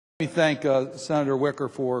Let me thank Senator Wicker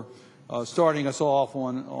for starting us off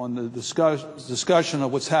on the discussion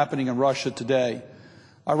of what's happening in Russia today.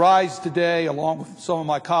 I rise today, along with some of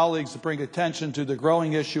my colleagues, to bring attention to the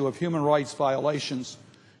growing issue of human rights violations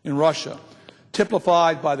in Russia,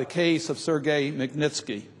 typified by the case of Sergei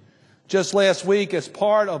Magnitsky. Just last week, as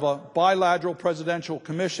part of a bilateral presidential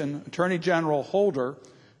commission, Attorney General Holder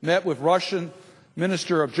met with Russian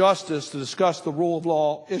Minister of Justice to discuss the rule of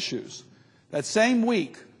law issues. That same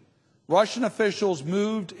week, Russian officials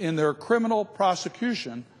moved in their criminal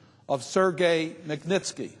prosecution of Sergei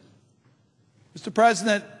Magnitsky. Mr.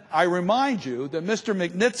 President, I remind you that Mr.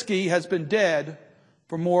 Magnitsky has been dead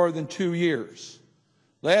for more than 2 years.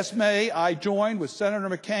 Last May, I joined with Senator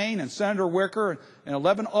McCain and Senator Wicker and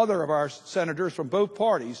 11 other of our senators from both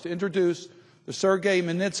parties to introduce the Sergei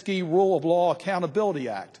Magnitsky Rule of Law Accountability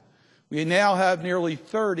Act. We now have nearly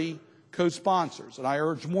 30 co-sponsors, and I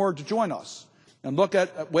urge more to join us and look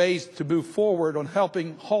at ways to move forward on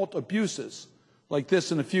helping halt abuses like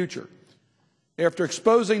this in the future. After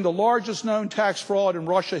exposing the largest known tax fraud in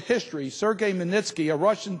Russian history, Sergei Magnitsky, a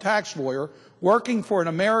Russian tax lawyer working for an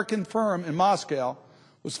American firm in Moscow,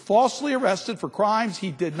 was falsely arrested for crimes he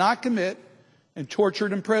did not commit and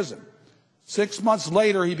tortured in prison. 6 months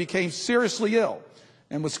later, he became seriously ill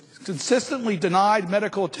and was consistently denied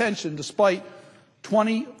medical attention despite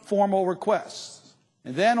 20 formal requests.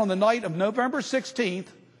 And then on the night of November 16th,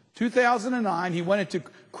 2009, he went into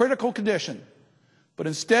critical condition. But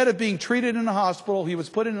instead of being treated in a hospital, he was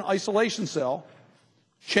put in an isolation cell,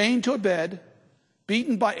 chained to a bed,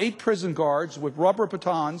 beaten by 8 prison guards with rubber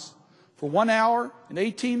batons for 1 hour and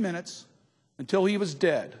 18 minutes until he was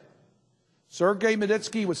dead. Sergei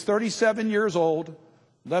Magnitsky was 37 years old,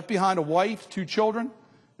 left behind a wife, 2 children,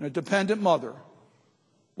 and a dependent mother.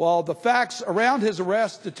 While the facts around his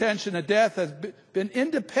arrest, detention, and death have been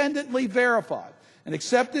independently verified and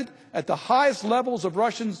accepted at the highest levels of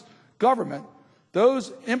Russia's government,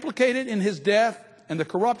 those implicated in his death and the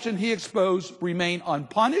corruption he exposed remain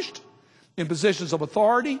unpunished in positions of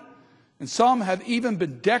authority, and some have even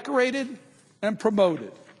been decorated and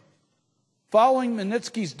promoted. Following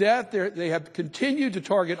Magnitsky's death, they have continued to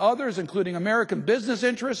target others, including American business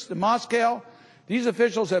interests in Moscow. These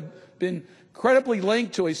officials have been credibly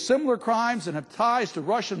linked to similar crimes and have ties to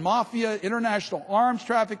Russian mafia, international arms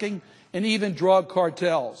trafficking, and even drug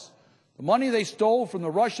cartels. The money they stole from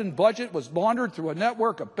the Russian budget was laundered through a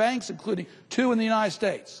network of banks, including 2 in the United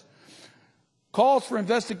States. Calls for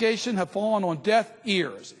investigation have fallen on deaf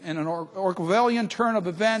ears. In an Orwellian turn of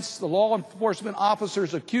events, the law enforcement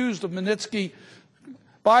officers accused of Magnitsky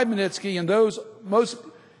and those most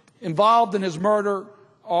involved in his murder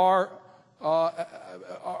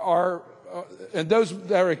and those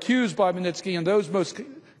that are accused by Magnitsky and those most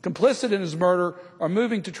complicit in his murder are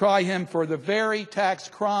moving to try him for the very tax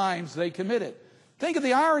crimes they committed. Think of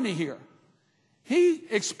the irony here. He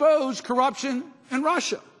exposed corruption in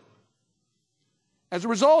Russia. As a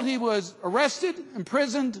result, he was arrested,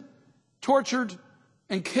 imprisoned, tortured,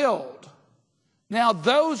 and killed. Now,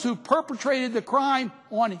 those who perpetrated the crime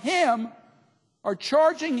on him are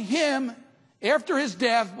charging him after his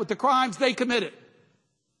death with the crimes they committed.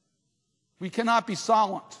 We cannot be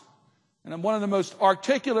silent. And one of the most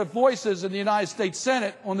articulate voices in the United States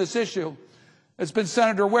Senate on this issue has been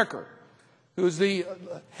Senator Wicker, who is the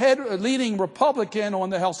leading Republican on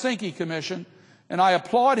the Helsinki Commission. And I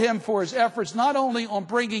applaud him for his efforts not only on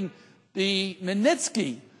bringing the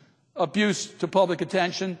Magnitsky abuse to public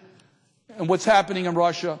attention and what's happening in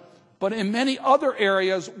Russia, but in many other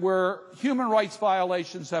areas where human rights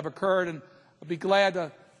violations have occurred. And I'd be glad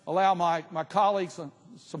to allow my colleagues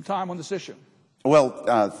some time on this issue. Well,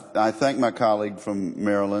 I thank my colleague from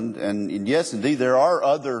Maryland. And yes, indeed, there are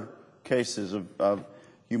other cases of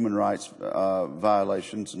human rights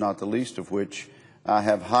violations, not the least of which I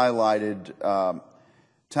have highlighted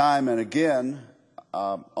time and again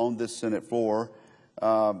on this Senate floor,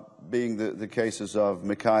 being the cases of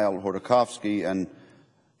Mikhail Khodorkovsky and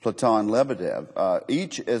Platon Lebedev.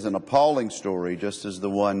 Each is an appalling story, just as the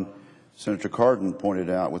one Senator Cardin pointed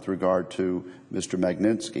out with regard to Mr.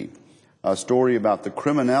 Magnitsky, a story about the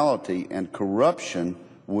criminality and corruption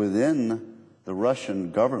within the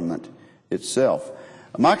Russian government itself.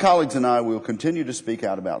 My colleagues and I will continue to speak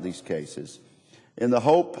out about these cases in the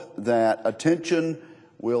hope that attention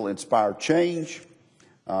will inspire change.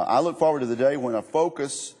 I look forward to the day when a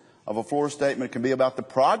focus of a floor statement can be about the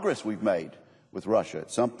progress we've made with Russia.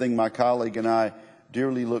 It's something my colleague and I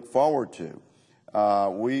dearly look forward to.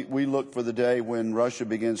 We look for the day when Russia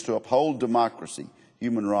begins to uphold democracy,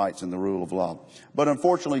 human rights, and the rule of law. But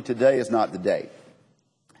unfortunately, today is not the day.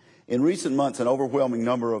 In recent months, an overwhelming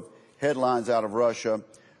number of headlines out of Russia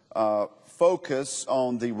focus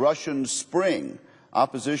on the Russian Spring.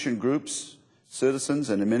 Opposition groups, citizens,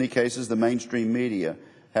 and in many cases the mainstream media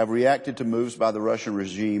have reacted to moves by the Russian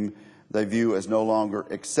regime they view as no longer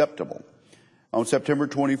acceptable. On September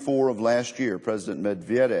 24 of last year, President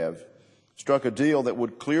Medvedev struck a deal that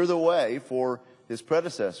would clear the way for his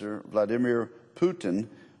predecessor, Vladimir Putin,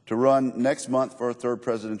 to run next month for a third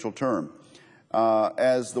presidential term.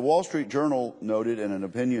 As the Wall Street Journal noted in an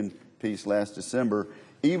opinion piece last December,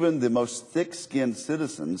 even the most thick-skinned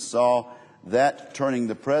citizens saw that turning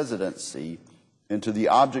the presidency into the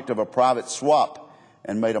object of a private swap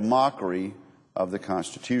and made a mockery of the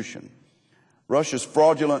Constitution. Russia's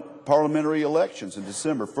fraudulent parliamentary elections in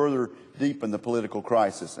December further deepened the political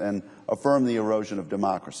crisis and affirmed the erosion of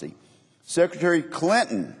democracy. Secretary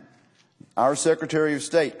Clinton, our Secretary of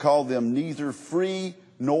State, called them neither free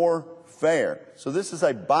nor fair. So this is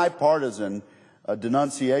a bipartisan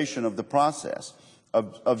denunciation of the process.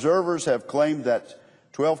 Observers have claimed that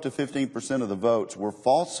 12 to 15% of the votes were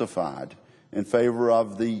falsified in favor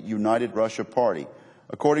of the United Russia Party.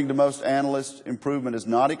 According to most analysts, improvement is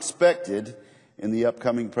not expected in the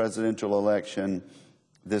upcoming presidential election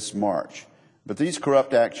this March. But these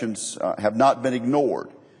corrupt actions have not been ignored.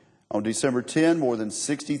 On December 10, more than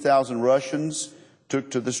 60,000 Russians took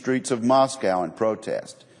to the streets of Moscow in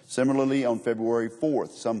protest. Similarly, on February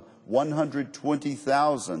 4th, some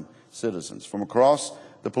 120,000 citizens from across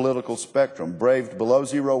the political spectrum braved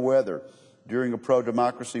below-zero weather during a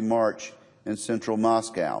pro-democracy march in central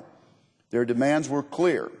Moscow. Their demands were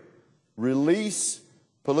clear: release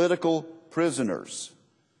political prisoners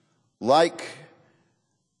like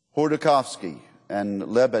Khodorkovsky and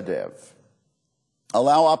Lebedev,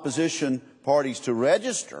 allow opposition parties to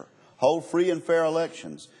register, hold free and fair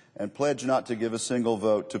elections, and pledge not to give a single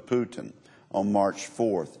vote to Putin on March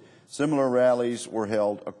 4th. Similar rallies were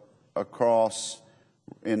held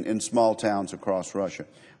in small towns across Russia.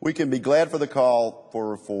 We can be glad for the call for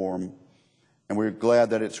reform, and we're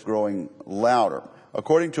glad that it's growing louder.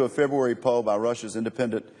 According to a February poll by Russia's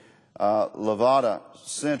independent Levada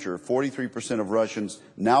Center, 43% of Russians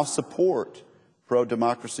now support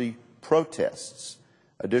pro-democracy protests.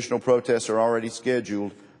 Additional protests are already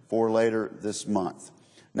scheduled for later this month.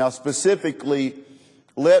 Now, specifically,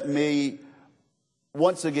 let me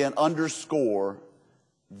once again underscore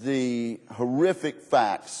the horrific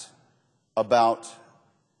facts about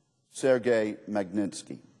Sergei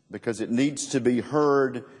Magnitsky, because it needs to be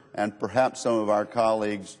heard, and perhaps some of our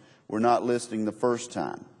colleagues were not listening the first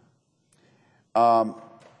time.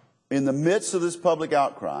 In the midst of this public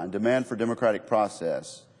outcry and demand for democratic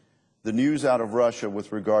process, the news out of Russia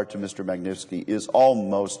with regard to Mr. Magnitsky is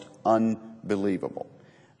almost unbelievable.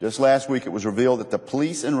 Just last week, it was revealed that the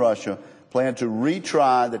police in Russia plan to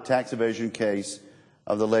retry the tax evasion case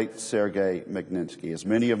of the late Sergei Magnitsky. As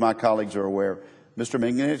many of my colleagues are aware, Mr.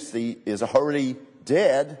 Magnitsky is already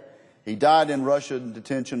dead. He died in Russian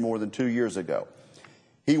detention more than 2 years ago.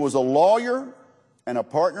 He was a lawyer and a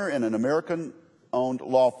partner in an American-owned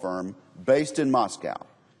law firm based in Moscow.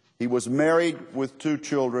 He was married with 2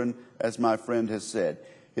 children, as my friend has said.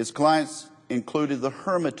 His clients included the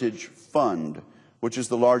Hermitage Fund, which is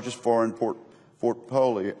the largest foreign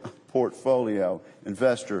portfolio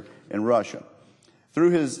investor in Russia.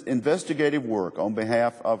 Through his investigative work on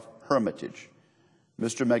behalf of Hermitage,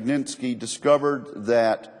 Mr. Magnitsky discovered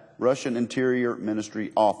that Russian Interior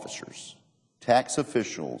Ministry officers, tax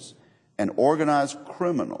officials, and organized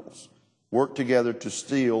criminals worked together to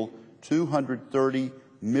steal $230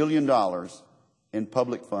 million in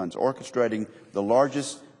public funds, orchestrating the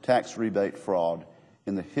largest tax rebate fraud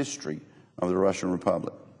in the history of the Russian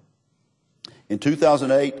Republic. In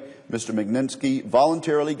 2008, Mr. Magnitsky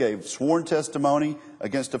voluntarily gave sworn testimony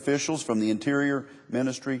against officials from the Interior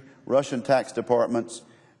Ministry, Russian tax departments,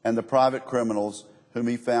 and the private criminals whom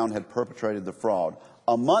he found had perpetrated the fraud.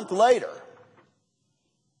 A month later,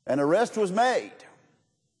 an arrest was made,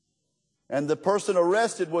 and the person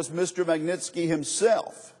arrested was Mr. Magnitsky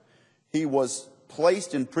himself. He was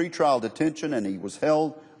placed in pretrial detention, and he was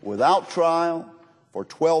held without trial for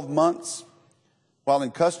 12 months. While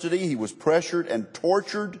in custody, he was pressured and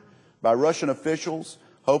tortured by Russian officials,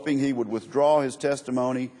 hoping he would withdraw his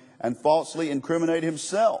testimony and falsely incriminate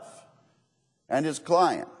himself and his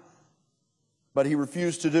client. But he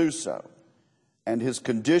refused to do so, and his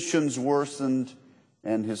conditions worsened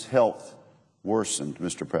and his health worsened,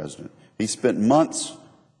 Mr. President. He spent months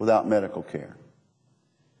without medical care.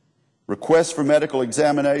 Requests for medical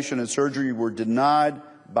examination and surgery were denied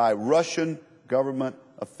by Russian government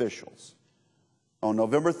officials. On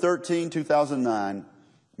November 13, 2009,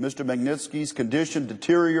 Mr. Magnitsky's condition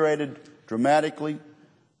deteriorated dramatically.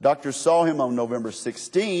 Doctors saw him on November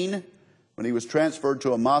 16 when he was transferred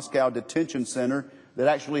to a Moscow detention center that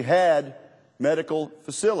actually had medical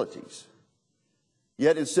facilities.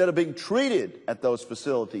 Yet instead of being treated at those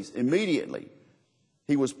facilities immediately,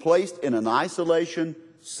 he was placed in an isolation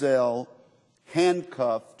cell,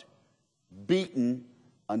 handcuffed, beaten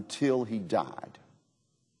until he died.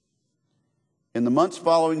 In the months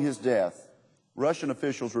following his death, Russian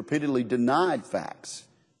officials repeatedly denied facts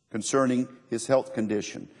concerning his health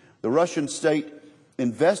condition. The Russian State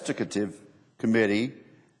Investigative Committee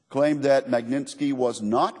claimed that Magnitsky was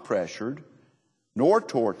not pressured nor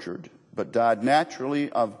tortured, but died naturally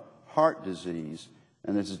of heart disease,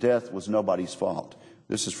 and his death was nobody's fault.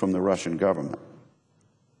 This is from the Russian government.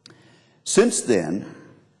 Since then,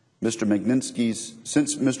 Mr.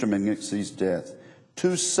 Magnitsky's death,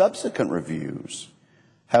 2 subsequent reviews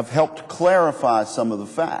have helped clarify some of the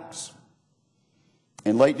facts.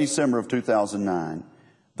 In late December of 2009,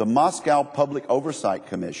 the Moscow Public Oversight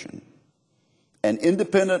Commission, an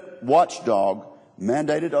independent watchdog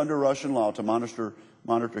mandated under Russian law to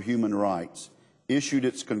monitor human rights, issued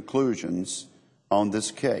its conclusions on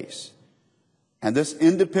this case. And this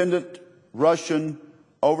independent Russian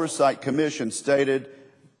Oversight Commission stated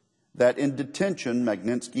that in detention,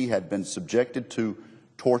 Magnitsky had been subjected to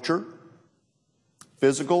torture,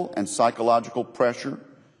 physical and psychological pressure,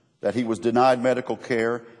 that he was denied medical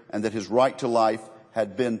care, and that his right to life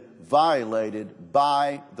had been violated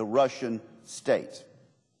by the Russian state.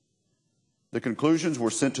 The conclusions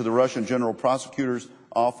were sent to the Russian General Prosecutor's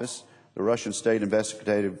Office, the Russian State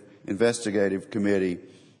Investigative Committee,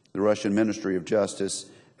 the Russian Ministry of Justice,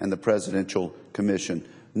 and the Presidential Commission.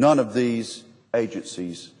 None of these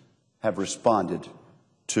agencies have responded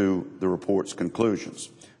to the report's conclusions.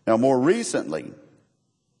 Now, more recently,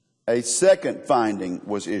 a second finding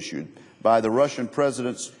was issued by the Russian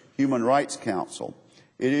President's Human Rights Council.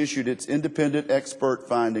 It issued its independent expert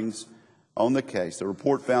findings on the case. The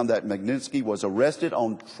report found that Magnitsky was arrested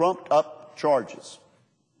on trumped-up charges,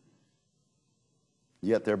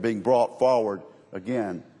 yet they're being brought forward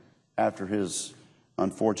again after his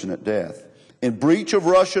unfortunate death. In breach of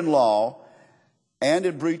Russian law and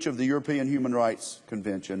in breach of the European Human Rights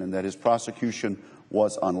Convention, and that his prosecution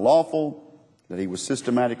was unlawful, that he was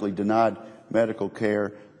systematically denied medical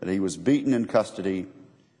care, that he was beaten in custody,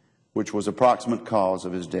 which was a proximate cause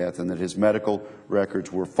of his death, and that his medical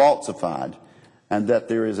records were falsified, and that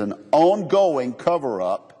there is an ongoing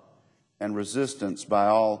cover-up and resistance by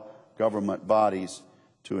all government bodies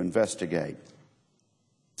to investigate.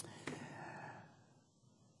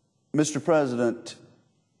 Mr. President,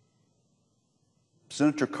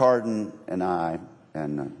 Senator Cardin and I,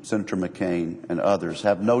 and Senator McCain and others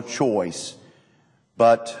have no choice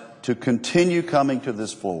but to continue coming to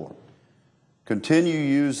this floor, continue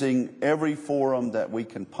using every forum that we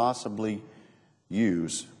can possibly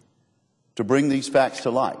use to bring these facts to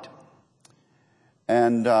light.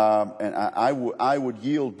 And I would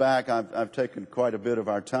yield back. I've taken quite a bit of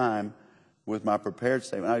our time with my prepared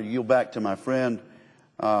statement. I yield back to my friend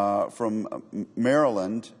from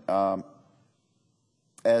Maryland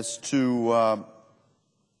as to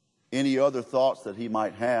any other thoughts that he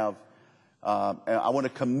might have. I want to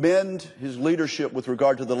commend his leadership with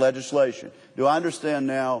regard to the legislation. Do I understand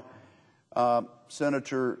now,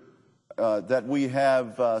 Senator, that we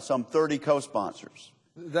have some 30 co-sponsors?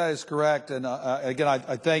 That is correct. And again,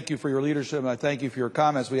 I thank you for your leadership, and I thank you for your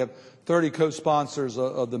comments. We have 30 co-sponsors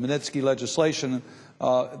of the Magnitsky legislation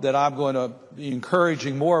that I'm going to be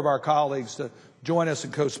encouraging more of our colleagues to join us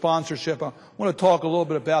in co-sponsorship. I want to talk a little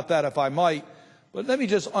bit about that, if I might. But let me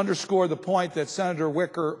just underscore the point that Senator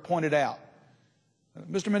Wicker pointed out.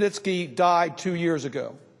 Mr. Magnitsky died 2 years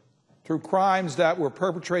ago through crimes that were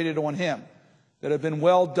perpetrated on him that have been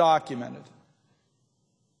well documented.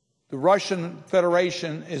 The Russian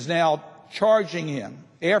Federation is now charging him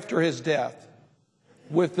after his death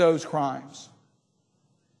with those crimes.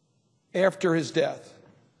 After his death.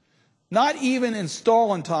 Not even in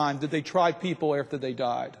Stalin time did they try people after they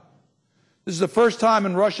died. This is the first time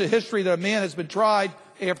in Russia history that a man has been tried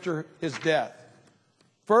after his death.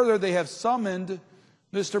 Further, they have summoned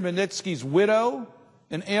Mr. Magnitsky's widow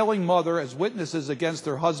and ailing mother as witnesses against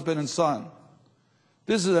their husband and son.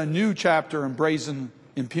 This is a new chapter in brazen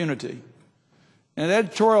impunity. An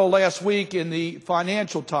editorial last week in the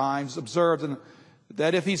Financial Times observed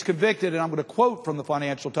that if he's convicted, and I'm going to quote from the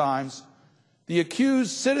Financial Times, the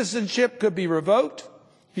accused's citizenship could be revoked,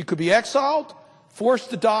 he could be exiled, forced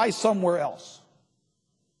to die somewhere else.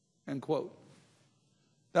 End quote.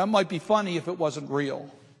 That might be funny if it wasn't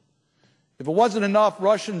real. If it wasn't enough,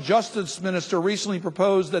 Russian Justice Minister recently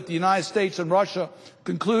proposed that the United States and Russia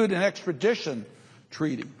conclude an extradition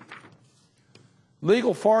treaty.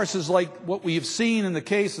 Legal farces like what we have seen in the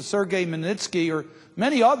case of Sergei Magnitsky or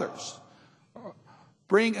many others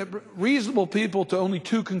bring reasonable people to only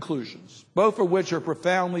two conclusions, both of which are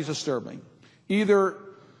profoundly disturbing. Either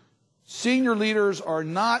senior leaders are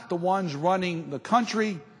not the ones running the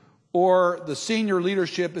country, or the senior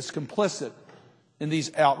leadership is complicit in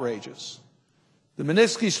these outrages. The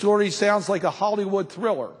Magnitsky story sounds like a Hollywood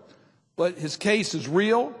thriller, but his case is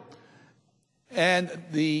real, and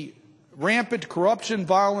the rampant corruption,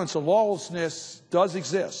 violence, and lawlessness does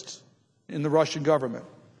exist in the Russian government.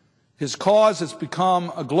 His cause has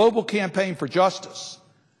become a global campaign for justice.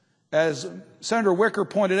 As Senator Wicker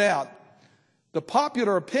pointed out, the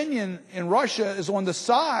popular opinion in Russia is on the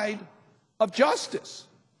side of justice.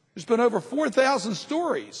 There's been over 4,000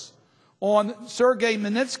 stories on Sergei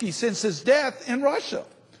Magnitsky since his death in Russia.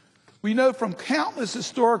 We know from countless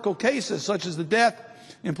historical cases, such as the death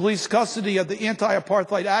in police custody of the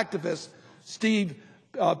anti-apartheid activist Steve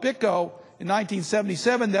Biko in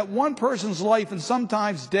 1977, that one person's life and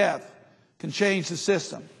sometimes death can change the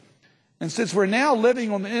system. And since we're now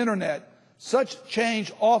living on the internet, such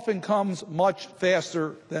change often comes much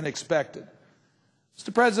faster than expected.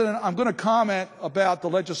 Mr. President, I'm going to comment about the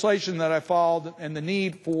legislation that I filed and the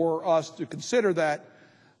need for us to consider that.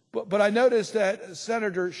 But I noticed that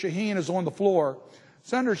Senator Shaheen is on the floor.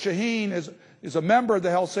 Senator Shaheen is a member of the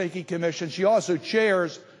Helsinki Commission. She also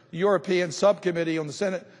chairs the European Subcommittee on the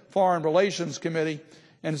Senate Foreign Relations Committee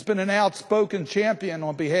and has been an outspoken champion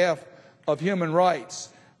on behalf of human rights.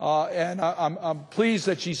 I'm pleased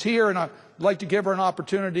that she's here, and I'd like to give her an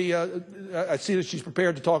opportunity. I see that she's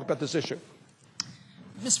prepared to talk about this issue.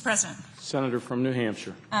 Mr. President. Senator from New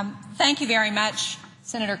Hampshire. Thank you very much,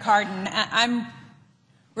 Senator Cardin. I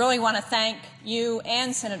really want to thank you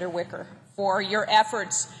and Senator Wicker for your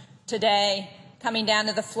efforts today coming down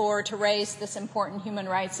to the floor to raise this important human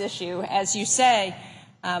rights issue. As you say,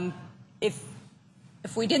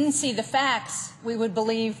 if we didn't see the facts, we would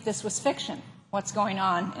believe this was fiction, what's going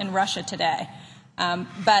on in Russia today.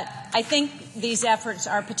 But I think these efforts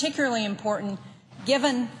are particularly important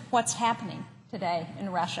given what's happening today in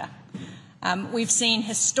Russia. We've seen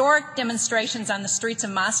historic demonstrations on the streets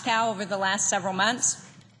of Moscow over the last several months.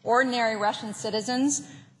 Ordinary Russian citizens,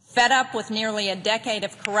 fed up with nearly a decade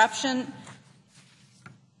of corruption,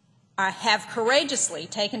 have courageously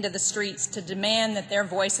taken to the streets to demand that their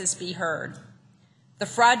voices be heard. The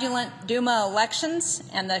fraudulent Duma elections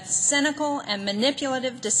and the cynical and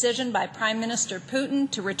manipulative decision by Prime Minister Putin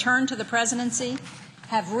to return to the presidency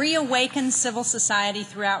have reawakened civil society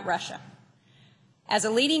throughout Russia. As a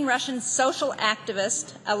leading Russian social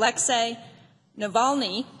activist, Alexei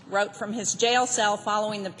Navalny wrote from his jail cell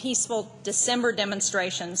following the peaceful December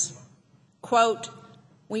demonstrations, quote,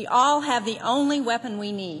 "We all have the only weapon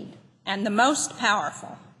we need, and the most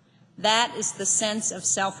powerful. That is the sense of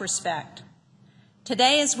self-respect."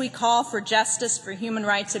 Today, as we call for justice for human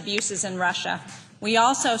rights abuses in Russia, we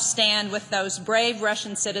also stand with those brave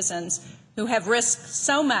Russian citizens who have risked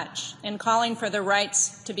so much in calling for their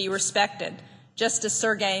rights to be respected, just as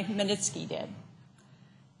Sergei Magnitsky did.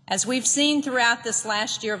 As we've seen throughout this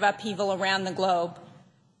last year of upheaval around the globe,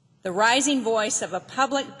 the rising voice of a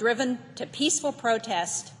public driven to peaceful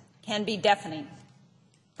protest can be deafening.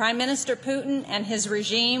 Prime Minister Putin and his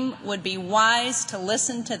regime would be wise to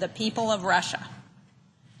listen to the people of Russia.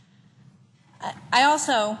 I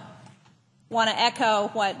also want to echo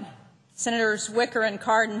what Senators Wicker and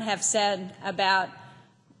Cardin have said about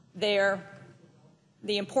the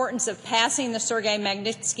importance of passing the Sergei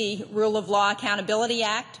Magnitsky Rule of Law Accountability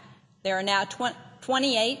Act. There are now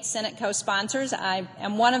 28 Senate co-sponsors. I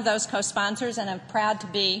am one of those co-sponsors, and I'm proud to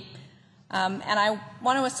be. And I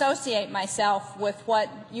want to associate myself with what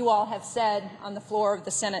you all have said on the floor of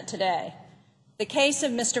the Senate today. The case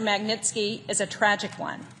of Mr. Magnitsky is a tragic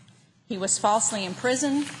one. He was falsely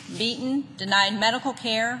imprisoned, beaten, denied medical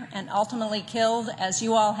care, and ultimately killed, as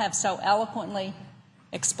you all have so eloquently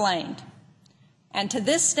explained. And to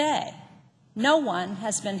this day, no one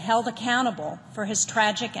has been held accountable for his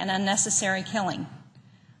tragic and unnecessary killing.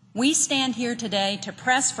 We stand here today to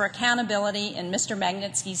press for accountability in Mr.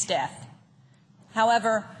 Magnitsky's death.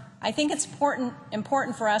 However, I think it's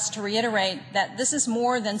important for us to reiterate that this is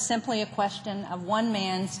more than simply a question of one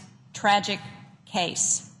man's tragic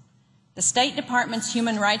case. The State Department's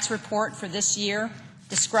Human Rights Report for this year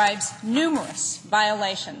describes numerous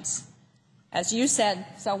violations. As you said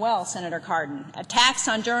so well, Senator Cardin, attacks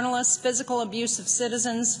on journalists, physical abuse of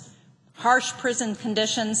citizens, harsh prison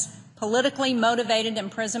conditions, politically motivated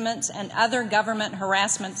imprisonments, and other government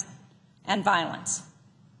harassment and violence.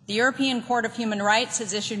 The European Court of Human Rights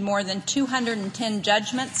has issued more than 210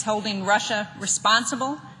 judgments holding Russia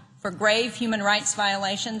responsible for grave human rights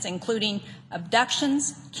violations, including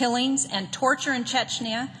abductions, killings, and torture in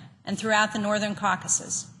Chechnya and throughout the Northern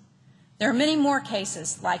Caucasus. There are many more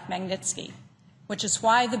cases like Magnitsky, which is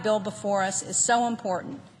why the bill before us is so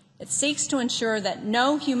important. It seeks to ensure that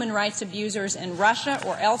no human rights abusers in Russia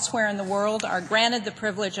or elsewhere in the world are granted the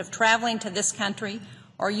privilege of traveling to this country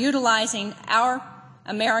or utilizing our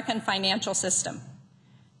American financial system.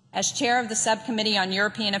 As chair of the Subcommittee on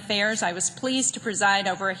European Affairs, I was pleased to preside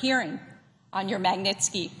over a hearing on our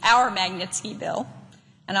Magnitsky bill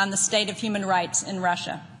and on the state of human rights in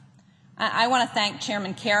Russia. I want to thank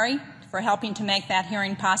Chairman Kerry for helping to make that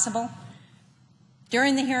hearing possible.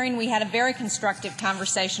 During the hearing, we had a very constructive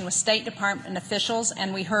conversation with State Department officials,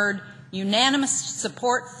 and we heard unanimous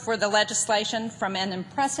support for the legislation from an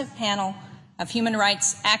impressive panel of human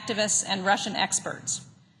rights activists and Russian experts.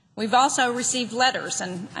 We've also received letters,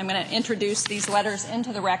 and I'm going to introduce these letters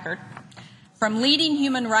into the record, from leading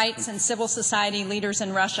human rights and civil society leaders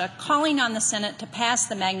in Russia calling on the Senate to pass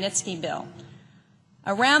the Magnitsky bill.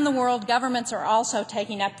 Around the world, governments are also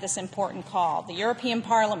taking up this important call. The European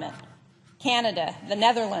Parliament, Canada, the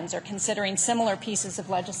Netherlands are considering similar pieces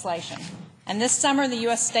of legislation. And this summer, the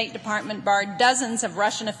U.S. State Department barred dozens of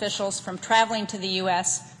Russian officials from traveling to the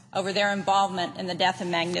U.S. over their involvement in the death of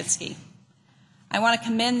Magnitsky. I want to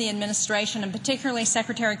commend the administration, and particularly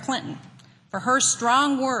Secretary Clinton, for her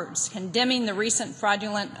strong words condemning the recent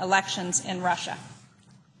fraudulent elections in Russia.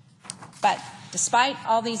 But despite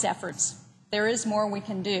all these efforts, there is more we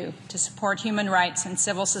can do to support human rights and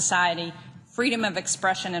civil society, freedom of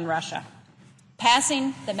expression in Russia.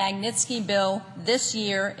 Passing the Magnitsky bill this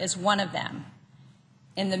year is one of them.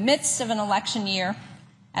 In the midst of an election year,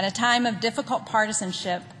 at a time of difficult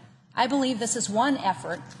partisanship, I believe this is one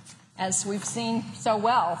effort, as we've seen so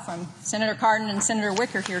well from Senator Cardin and Senator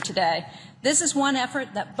Wicker here today. This is one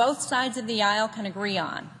effort that both sides of the aisle can agree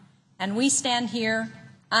on, and we stand here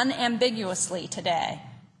unambiguously today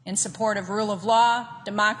in support of rule of law,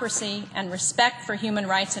 democracy, and respect for human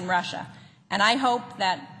rights in Russia. And I hope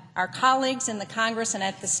that our colleagues in the Congress and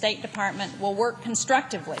at the State Department will work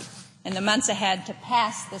constructively in the months ahead to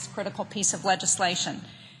pass this critical piece of legislation.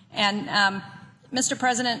 And, Mr.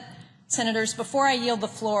 President, Senators, before I yield the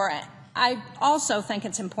floor, I also think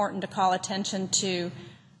it's important to call attention to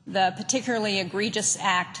the particularly egregious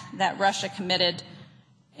act that Russia committed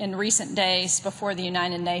in recent days before the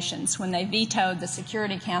United Nations when they vetoed the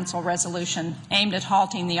Security Council resolution aimed at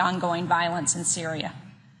halting the ongoing violence in Syria.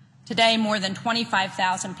 Today, more than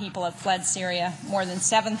 25,000 people have fled Syria. More than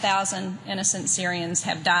 7,000 innocent Syrians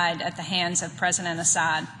have died at the hands of President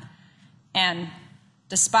Assad. And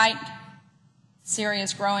despite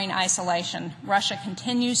Syria's growing isolation, Russia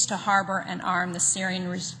continues to harbor and arm the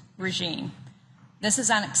Syrian regime. This is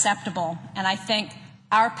unacceptable, and I think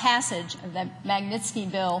our passage of the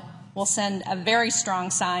Magnitsky bill will send a very strong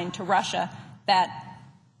sign to Russia that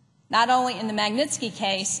not only in the Magnitsky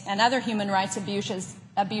case and other human rights abuses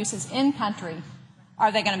in country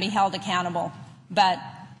are they going to be held accountable, but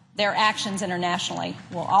their actions internationally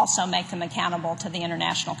will also make them accountable to the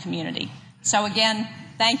international community. So again,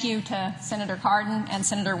 thank you to Senator Cardin and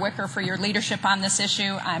Senator Wicker for your leadership on this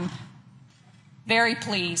issue. I'm very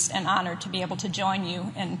pleased and honored to be able to join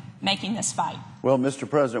you in making this fight. Well, Mr.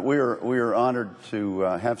 President, we are honored to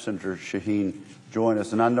have Senator Shaheen join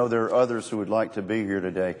us, and I know there are others who would like to be here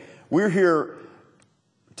today. We're here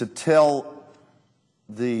to tell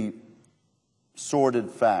the sordid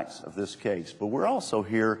facts of this case, but we're also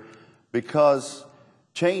here because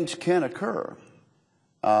change can occur.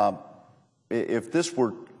 If this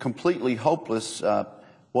were completely hopeless,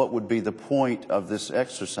 what would be the point of this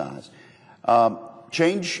exercise?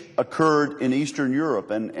 Change occurred in Eastern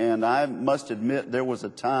Europe, and I must admit there was a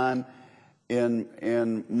time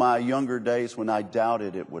in my younger days when I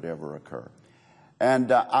doubted it would ever occur. And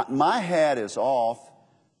my hat is off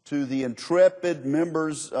to the intrepid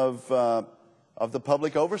members of the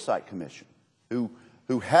Public Oversight Commission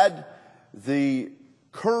who had the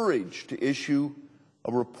courage to issue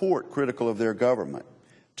a report critical of their government,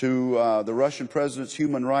 to the Russian President's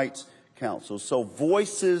Human Rights Council. So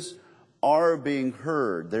voices are being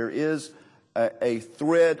heard. There is a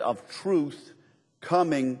thread of truth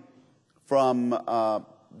coming from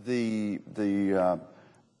the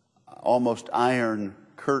almost iron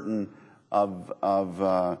curtain of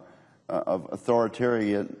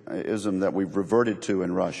authoritarianism that we've reverted to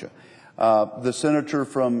in Russia. The senator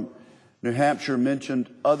from New Hampshire mentioned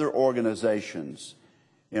other organizations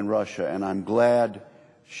in Russia, and I'm glad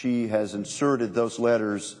she has inserted those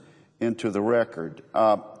letters into the record.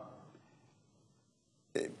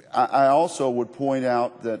 I also would point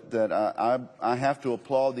out that I have to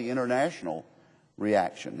applaud the international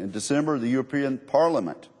reaction. In December, the European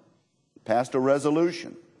Parliament passed a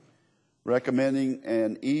resolution recommending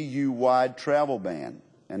an EU-wide travel ban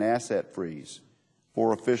and asset freeze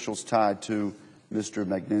for officials tied to Mr.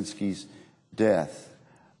 Magnitsky's death.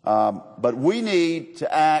 But we need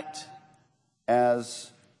to act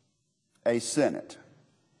as a Senate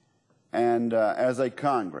and as a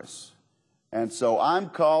Congress. And so I'm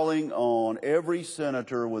calling on every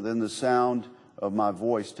senator within the sound of my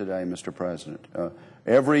voice today, Mr. President,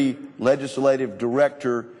 every legislative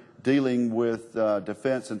director dealing with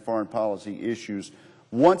defense and foreign policy issues,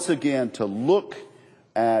 once again to look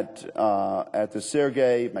at the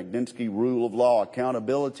Sergei Magnitsky Rule of Law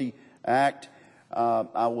Accountability Act.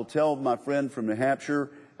 I will tell my friend from New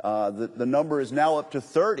Hampshire that the number is now up to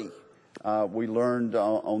 30. We learned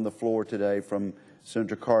on the floor today from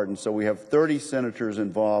Senator Cardin. So we have 30 senators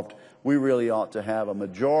involved. We really ought to have a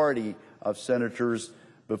majority of senators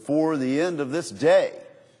before the end of this day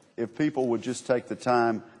if people would just take the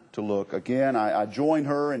time to look. Again, I join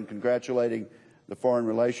her in congratulating the Foreign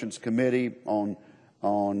Relations Committee on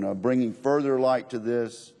bringing further light to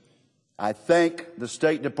this. I thank the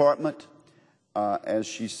State Department, as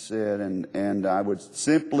she said, and I would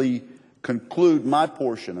simply conclude my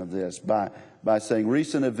portion of this by saying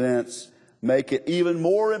recent events make it even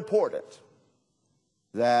more important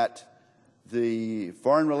that the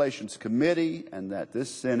Foreign Relations Committee and that this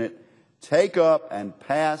Senate take up and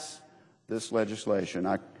pass this legislation.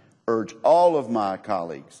 I urge all of my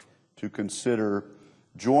colleagues to consider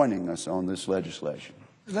joining us on this legislation.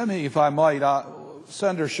 Let me, if I might,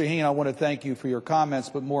 Senator Shaheen, I want to thank you for your comments,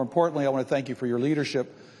 but more importantly, I want to thank you for your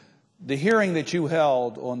leadership. The hearing that you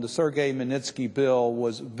held on the Sergei Magnitsky bill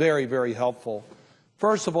was very, very helpful.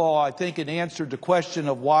 First of all, I think it answered the question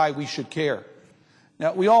of why we should care.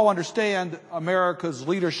 Now, we all understand America's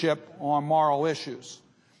leadership on moral issues,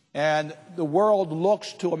 and the world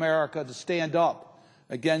looks to America to stand up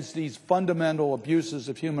against these fundamental abuses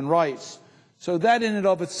of human rights. So that in and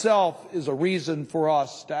of itself is a reason for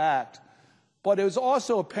us to act. But it was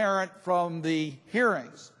also apparent from the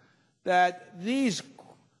hearings that these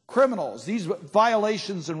criminals, these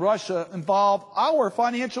violations in Russia involve our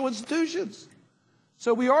financial institutions.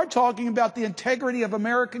 So we are talking about the integrity of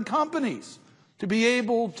American companies to be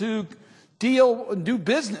able to deal and do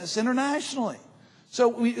business internationally.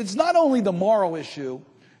 So it's not only the moral issue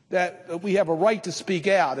that we have a right to speak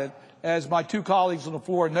out, and as my two colleagues on the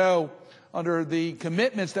floor know, under the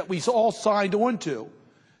commitments that we all signed on to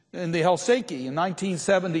in the Helsinki in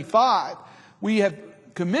 1975, we have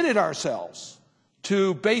committed ourselves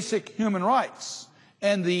to basic human rights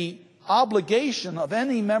and the obligation of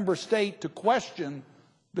any member state to question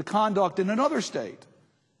the conduct in another state.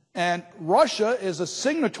 And Russia is a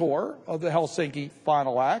signator of the Helsinki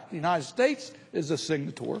Final Act. The United States is a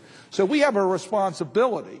signator. So we have a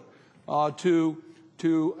responsibility to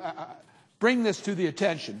bring this to the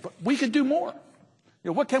attention. But we could do more.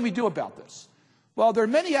 What can we do about this? Well, there are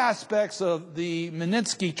many aspects of the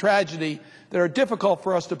Magnitsky tragedy that are difficult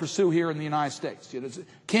for us to pursue here in the United States. It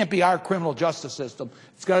can't be our criminal justice system.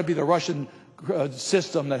 It's got to be the Russian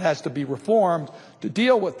system that has to be reformed to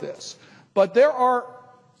deal with this. But there are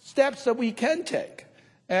steps that we can take.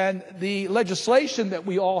 And the legislation that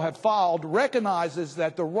we all have filed recognizes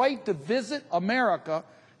that the right to visit America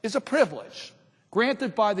is a privilege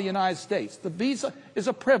granted by the United States. The visa is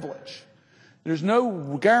a privilege. There's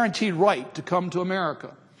no guaranteed right to come to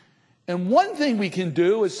America. And one thing we can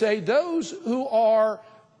do is say those who are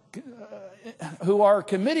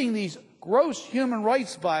committing these gross human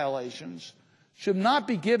rights violations should not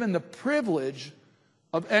be given the privilege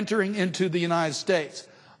of entering into the United States.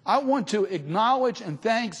 I want to acknowledge and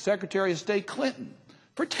thank Secretary of State Clinton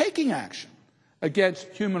for taking action against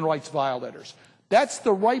human rights violators. That's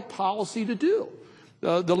the right policy to do.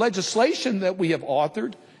 The legislation that we have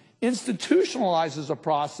authored institutionalizes a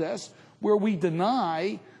process where we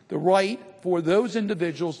deny the right for those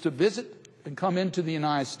individuals to visit and come into the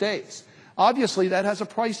United States. Obviously, that has a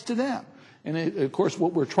price to them. And of course,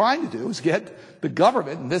 what we're trying to do is get the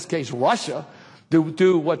government, in this case Russia, to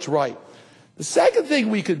do what's right. The second thing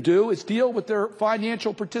we could do is deal with their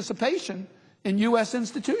financial participation in U.S.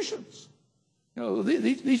 institutions.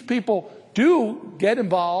 These people do get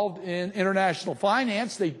involved in international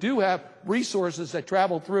finance. They do have resources that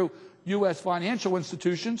travel through U.S. financial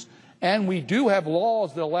institutions, and we do have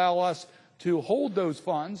laws that allow us to hold those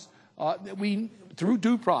funds. Through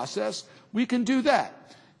due process, we can do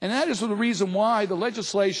that. And that is the reason why the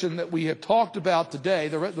legislation that we have talked about today,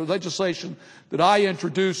 the legislation that I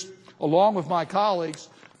introduced along with my colleagues,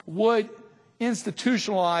 would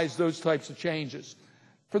institutionalize those types of changes.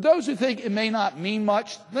 For those who think it may not mean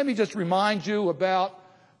much, let me just remind you about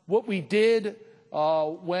what we did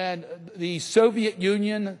when the Soviet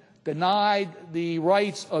Union denied the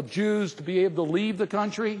rights of Jews to be able to leave the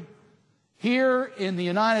country. Here in the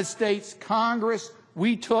United States Congress,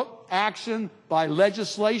 we took action by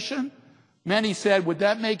legislation. Many said, would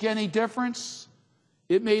that make any difference?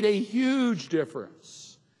 It made a huge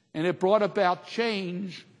difference, and it brought about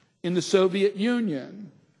change in the Soviet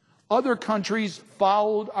Union. Other countries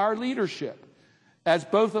followed our leadership. As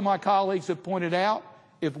both of my colleagues have pointed out,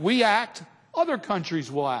 if we act, other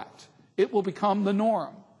countries will act. It will become the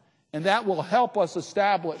norm, and that will help us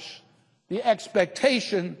establish the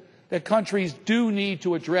expectation that countries do need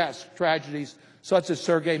to address tragedies such as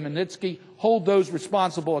Sergei Magnitsky, hold those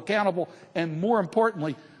responsible accountable, and more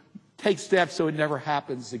importantly, take steps so it never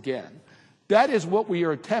happens again. That is what we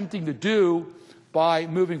are attempting to do by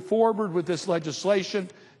moving forward with this legislation.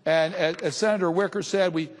 And as Senator Wicker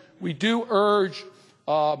said, we do urge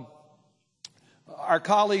our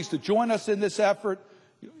colleagues to join us in this effort.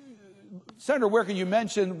 Senator Wicker, you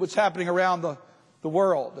mentioned what's happening around the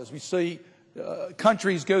world as we see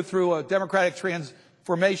countries go through a democratic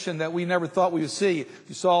transformation that we never thought we would see.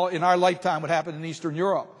 You saw in our lifetime what happened in Eastern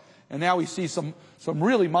Europe. And now we see some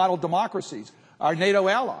really model democracies, our NATO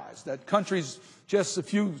allies, that countries just a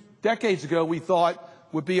few decades ago we thought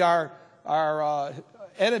would be our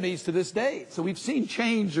enemies to this day. So we've seen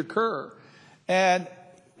change occur. And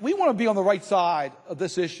we want to be on the right side of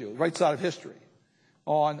this issue, the right side of history,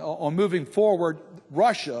 on moving forward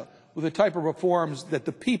Russia with the type of reforms that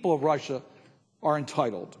the people of Russia are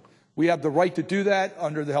entitled. We have the right to do that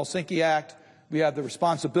under the Helsinki Act. We have the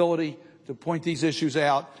responsibility to point these issues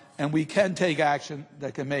out, and we can take action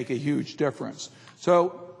that can make a huge difference.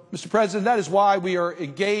 So, Mr. President, that is why we are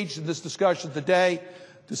engaged in this discussion today,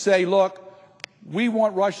 to say, look, we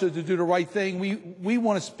want Russia to do the right thing. We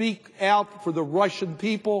want to speak out for the Russian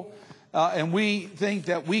people, and we think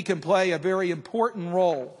that we can play a very important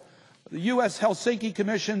role. The U.S. Helsinki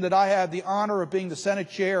Commission that I have the honor of being the Senate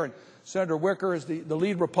chair, and Senator Wicker is the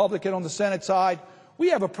lead Republican on the Senate side, we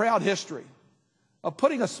have a proud history of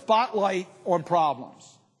putting a spotlight on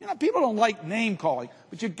problems. You know, people don't like name calling,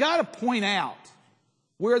 but you've got to point out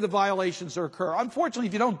where the violations occur. Unfortunately,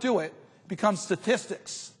 if you don't do it, it becomes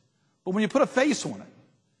statistics. But when you put a face on it,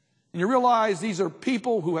 and you realize these are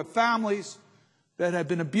people who have families that have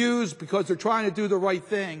been abused because they're trying to do the right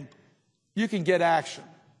thing, you can get action.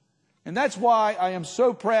 And that's why I am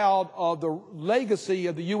so proud of the legacy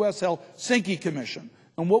of the U.S. Helsinki Commission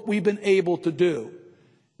and what we've been able to do.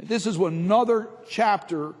 And this is another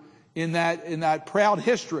chapter in that proud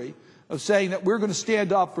history of saying that we're going to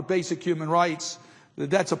stand up for basic human rights, that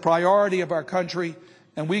that's a priority of our country,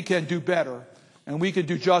 and we can do better. And we can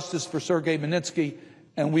do justice for Sergei Magnitsky,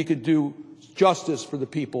 and we can do justice for the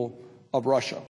people of Russia.